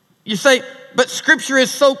 You say, but Scripture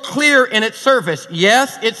is so clear in its surface.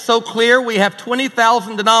 Yes, it's so clear. We have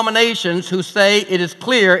 20,000 denominations who say it is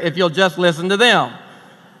clear if you'll just listen to them.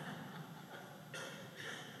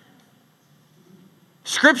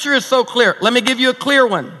 Scripture is so clear. Let me give you a clear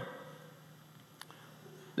one.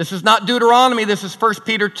 This is not Deuteronomy. This is 1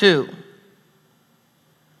 Peter 2.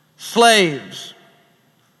 Slaves,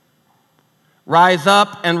 rise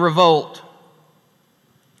up and revolt.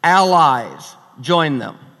 Allies, join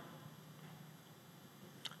them.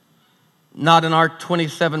 Not in our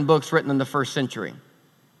 27 books written in the first century.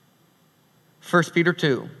 1 Peter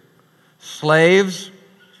 2. Slaves,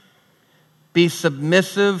 be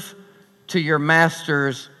submissive to your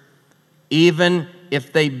masters, even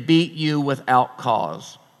if they beat you without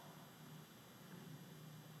cause.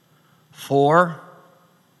 For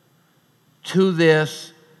to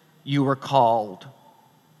this you were called.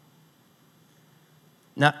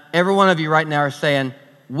 Now, every one of you right now are saying,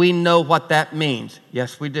 we know what that means.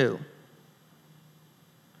 Yes, we do.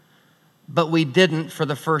 But we didn't for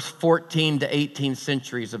the first 14 to 18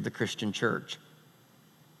 centuries of the Christian church.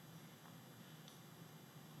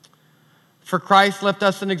 For Christ left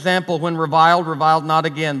us an example: when reviled, reviled not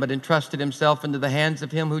again, but entrusted himself into the hands of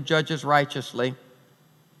him who judges righteously.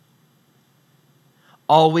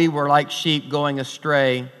 All we were like sheep going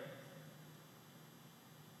astray,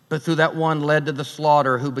 but through that one led to the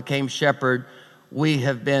slaughter, who became shepherd, we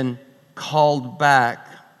have been called back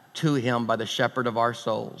to him by the shepherd of our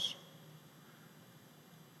souls.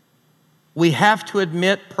 We have to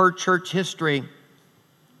admit, per church history,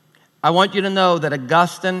 I want you to know that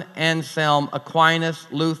Augustine, Anselm, Aquinas,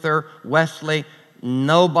 Luther, Wesley,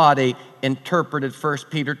 nobody interpreted 1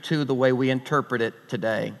 Peter 2 the way we interpret it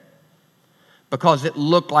today, because it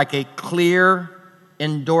looked like a clear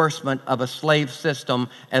endorsement of a slave system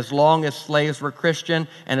as long as slaves were Christian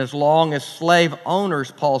and as long as slave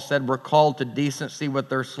owners, Paul said, were called to decency with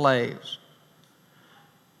their slaves.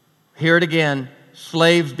 Hear it again.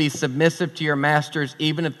 Slaves, be submissive to your masters,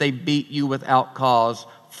 even if they beat you without cause,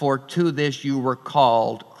 for to this you were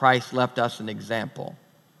called. Christ left us an example.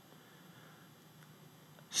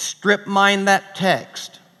 strip mine that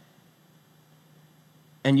text,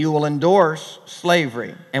 and you will endorse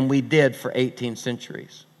slavery. And we did for 18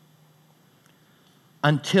 centuries.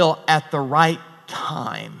 Until at the right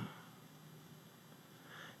time.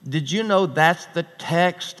 Did you know that's the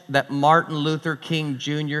text that Martin Luther King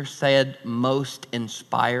Jr. said most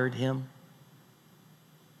inspired him?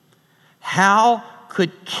 How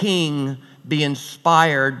could King be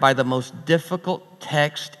inspired by the most difficult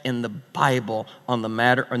text in the Bible on the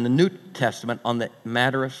matter, or in the New Testament, on the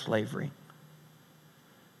matter of slavery?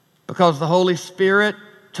 Because the Holy Spirit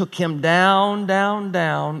took him down, down,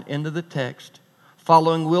 down into the text,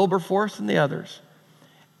 following Wilberforce and the others.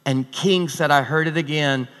 And King said, I heard it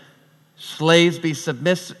again, slaves be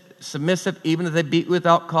submissive even if they beat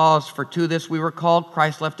without cause, for to this we were called.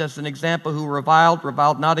 Christ left us an example, who reviled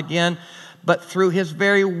not again, but through his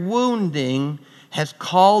very wounding has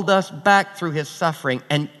called us back through his suffering.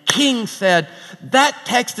 And King said, that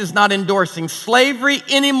text is not endorsing slavery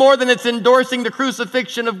any more than it's endorsing the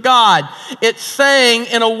crucifixion of God. It's saying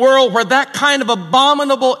in a world where that kind of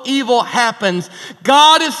abominable evil happens,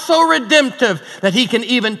 God is so redemptive that he can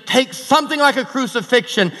even take something like a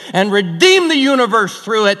crucifixion and redeem the universe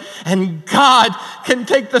through it. And God can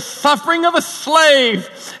take the suffering of a slave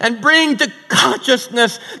and bring to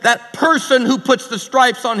consciousness that person who puts the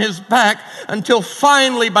stripes on his back, until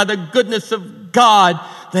finally, by the goodness of God,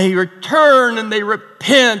 they return and they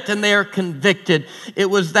repent and they are convicted. It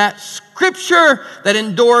was that scripture that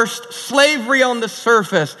endorsed slavery on the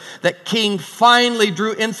surface that King finally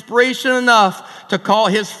drew inspiration enough to call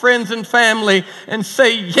his friends and family and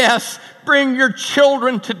say, yes, bring your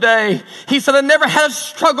children today. He said, I never had a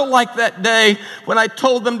struggle like that day when I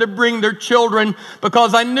told them to bring their children,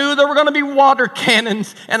 because I knew there were going to be water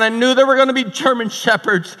cannons, and I knew there were going to be German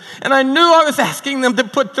shepherds, and I knew I was asking them to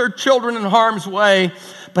put their children in harm's way.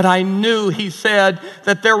 But I knew, he said,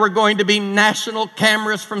 that there were going to be national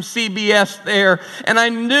cameras from CBS there. And I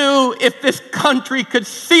knew if this country could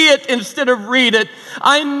see it instead of read it,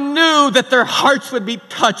 I knew that their hearts would be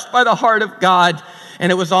touched by the heart of God.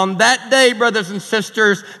 And it was on that day, brothers and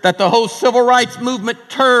sisters, that the whole civil rights movement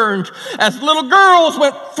turned, as little girls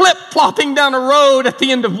went flip-flopping down a road at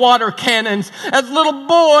the end of water cannons, as little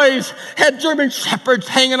boys had German shepherds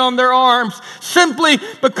hanging on their arms, simply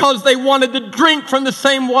because they wanted to drink from the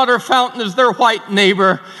same water fountain as their white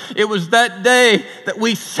neighbor. It was that day that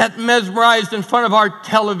we sat mesmerized in front of our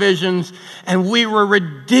televisions, and we were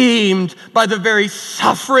redeemed by the very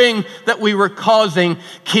suffering that we were causing.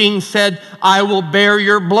 King said, I will bear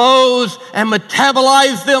your blows and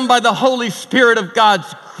metabolize them by the Holy Spirit of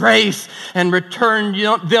God's grace and return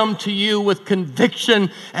them to you with conviction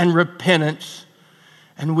and repentance.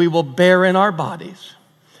 And we will bear in our bodies.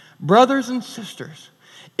 Brothers and sisters,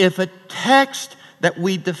 if a text that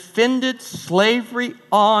we defended slavery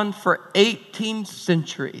on for 18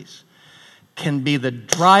 centuries can be the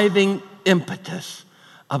driving impetus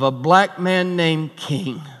of a black man named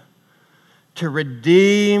King to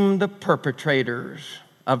redeem the perpetrators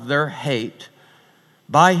of their hate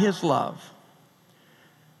by his love.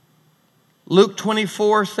 Luke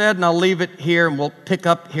 24 said, and I'll leave it here and we'll pick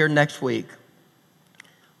up here next week.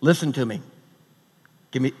 Listen to me.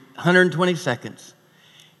 Give me 120 seconds.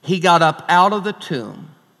 He got up out of the tomb,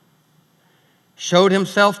 showed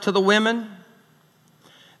himself to the women.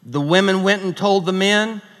 The women went and told the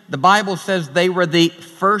men. The Bible says they were the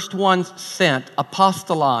first ones sent,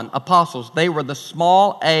 apostolon, apostles. They were the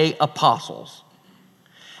small a apostles.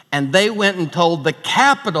 And they went and told the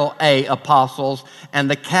capital A apostles, and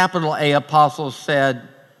the capital A apostles said,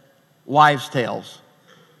 wives' tales,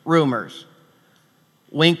 rumors,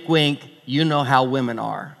 wink, wink, you know how women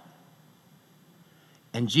are.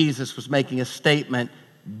 And Jesus was making a statement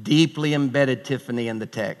deeply embedded, Tiffany, in the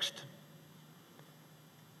text.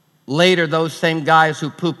 Later, those same guys who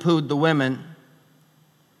poo-pooed the women,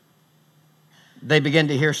 they began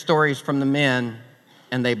to hear stories from the men,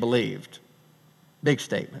 and they believed. Big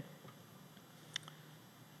statement.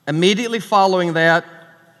 Immediately following that,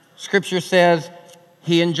 Scripture says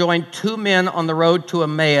he enjoined 2 men on the road to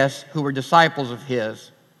Emmaus who were disciples of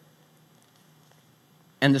his.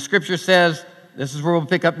 And the Scripture says, this is where we'll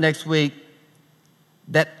pick up next week,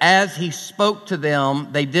 that as he spoke to them,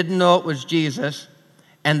 they didn't know it was Jesus,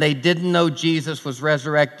 and they didn't know Jesus was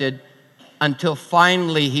resurrected until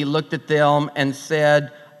finally he looked at them and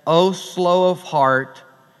said, "O slow of heart,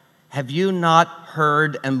 have you not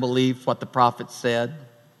heard and believed what the prophet said?"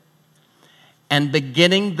 And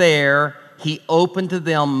beginning there, he opened to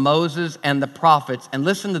them Moses and the prophets. And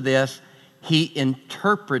listen to this, he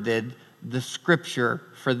interpreted the scripture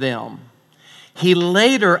for them. He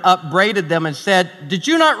later upbraided them and said, "Did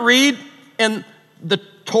you not read in the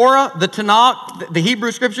Torah, the Tanakh, the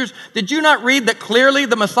Hebrew Scriptures, did you not read that clearly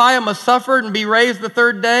the Messiah must suffer and be raised the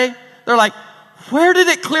third day? They're like, where did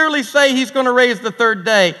it clearly say he's going to raise the third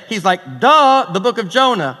day? He's like, duh, the book of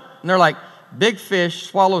Jonah. And they're like, big fish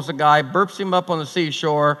swallows a guy, burps him up on the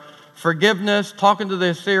seashore, forgiveness, talking to the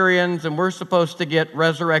Assyrians, and we're supposed to get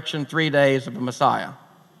resurrection 3 days of the Messiah.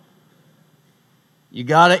 You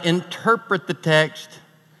got to interpret the text,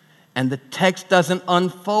 and the text doesn't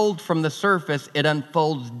unfold from the surface. It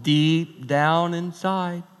unfolds deep down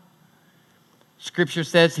inside. Scripture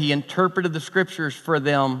says he interpreted the Scriptures for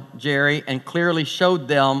them, Jerry, and clearly showed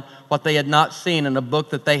them what they had not seen in a book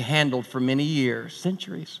that they handled for many years,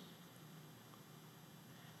 centuries.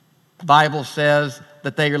 The Bible says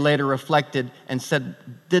that they later reflected and said,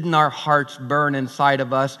 didn't our hearts burn inside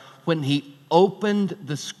of us when he opened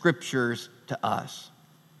the Scriptures to us?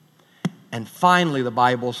 And finally, the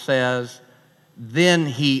Bible says, then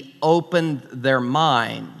he opened their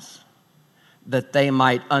minds that they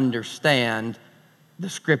might understand the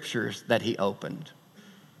Scriptures that he opened.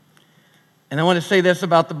 And I want to say this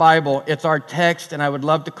about the Bible. It's our text, and I would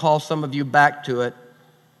love to call some of you back to it.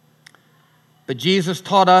 But Jesus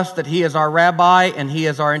taught us that he is our rabbi and he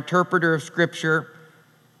is our interpreter of Scripture.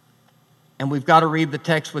 And we've got to read the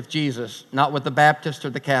text with Jesus, not with the Baptists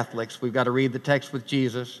or the Catholics. We've got to read the text with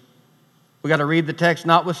Jesus. We've got to read the text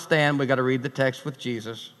not with Stan. We've got to read the text with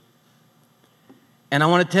Jesus. And I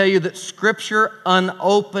want to tell you that Scripture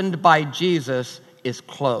unopened by Jesus is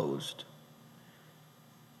closed.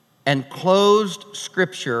 And closed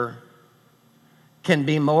Scripture can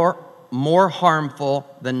be more harmful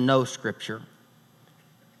than no Scripture.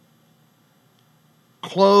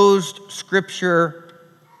 Closed Scripture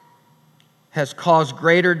has caused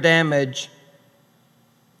greater damage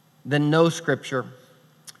than no Scripture.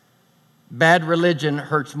 Bad religion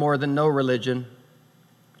hurts more than no religion.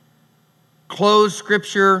 Closed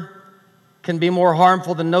Scripture can be more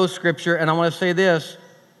harmful than no Scripture. And I want to say this,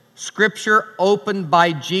 Scripture opened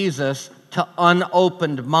by Jesus to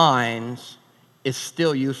unopened minds is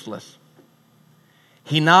still useless.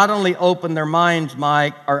 He not only opened their minds,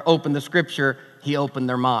 Mike, or opened the Scripture, he opened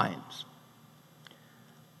their minds.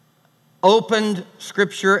 Opened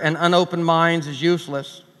Scripture and unopened minds is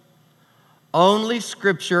useless. Only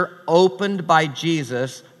Scripture opened by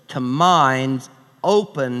Jesus to minds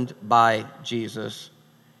opened by Jesus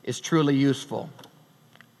is truly useful.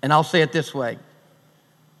 And I'll say it this way.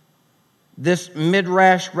 This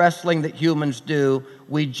midrash wrestling that humans do,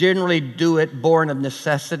 we generally do it born of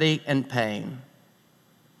necessity and pain.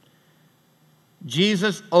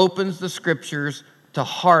 Jesus opens the Scriptures to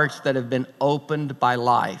hearts that have been opened by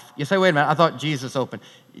life. You say, wait a minute, I thought Jesus opened.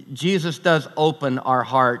 Jesus does open our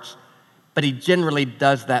hearts, but he generally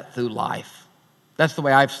does that through life. That's the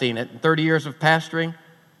way I've seen it. In 30 years of pastoring,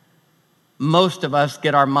 most of us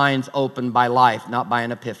get our minds opened by life, not by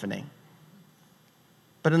an epiphany.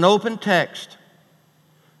 But an open text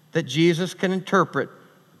that Jesus can interpret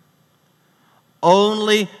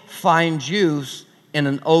only finds use in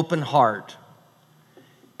an open heart.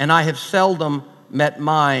 And I have seldom met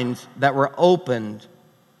minds that were opened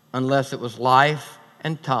unless it was life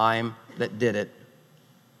and time that did it.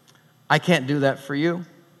 I can't do that for you,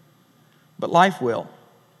 but life will.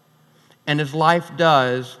 And as life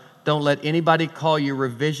does, don't let anybody call you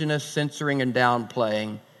revisionist, censoring, and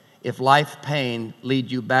downplaying. If life pain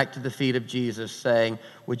lead you back to the feet of Jesus saying,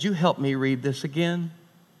 would you help me read this again?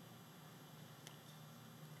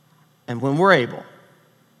 And when we're able,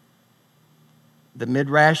 the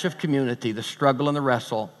midrash of community, the struggle and the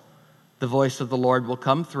wrestle, the voice of the Lord will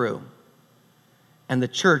come through, and the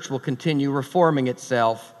church will continue reforming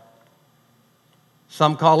itself.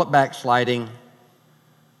 Some call it backsliding.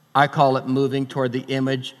 I call it moving toward the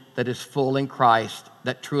image that is full in Christ,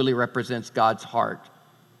 that truly represents God's heart.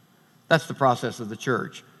 That's the process of the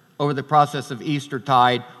church. Over the process of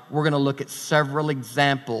Eastertide, we're going to look at several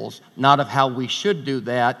examples, not of how we should do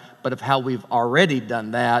that, but of how we've already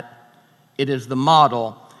done that. It is the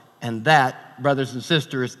model, and that, brothers and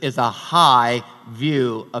sisters, is a high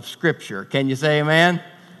view of Scripture. Can you say amen?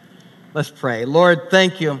 Let's pray. Lord,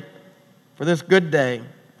 thank you for this good day.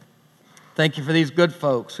 Thank you for these good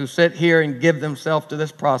folks who sit here and give themselves to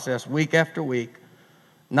this process week after week.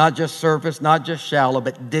 Not just surface, not just shallow,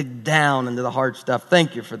 but dig down into the hard stuff.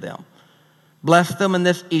 Thank you for them. Bless them in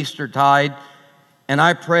this Eastertide. And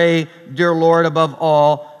I pray, dear Lord, above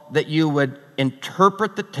all, that you would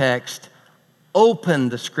interpret the text, open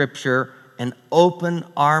the Scripture, and open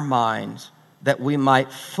our minds that we might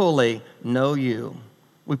fully know you.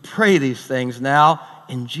 We pray these things now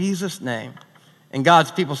in Jesus' name. And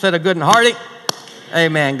God's people said a good and hearty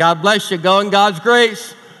amen. God bless you. Go in God's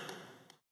grace.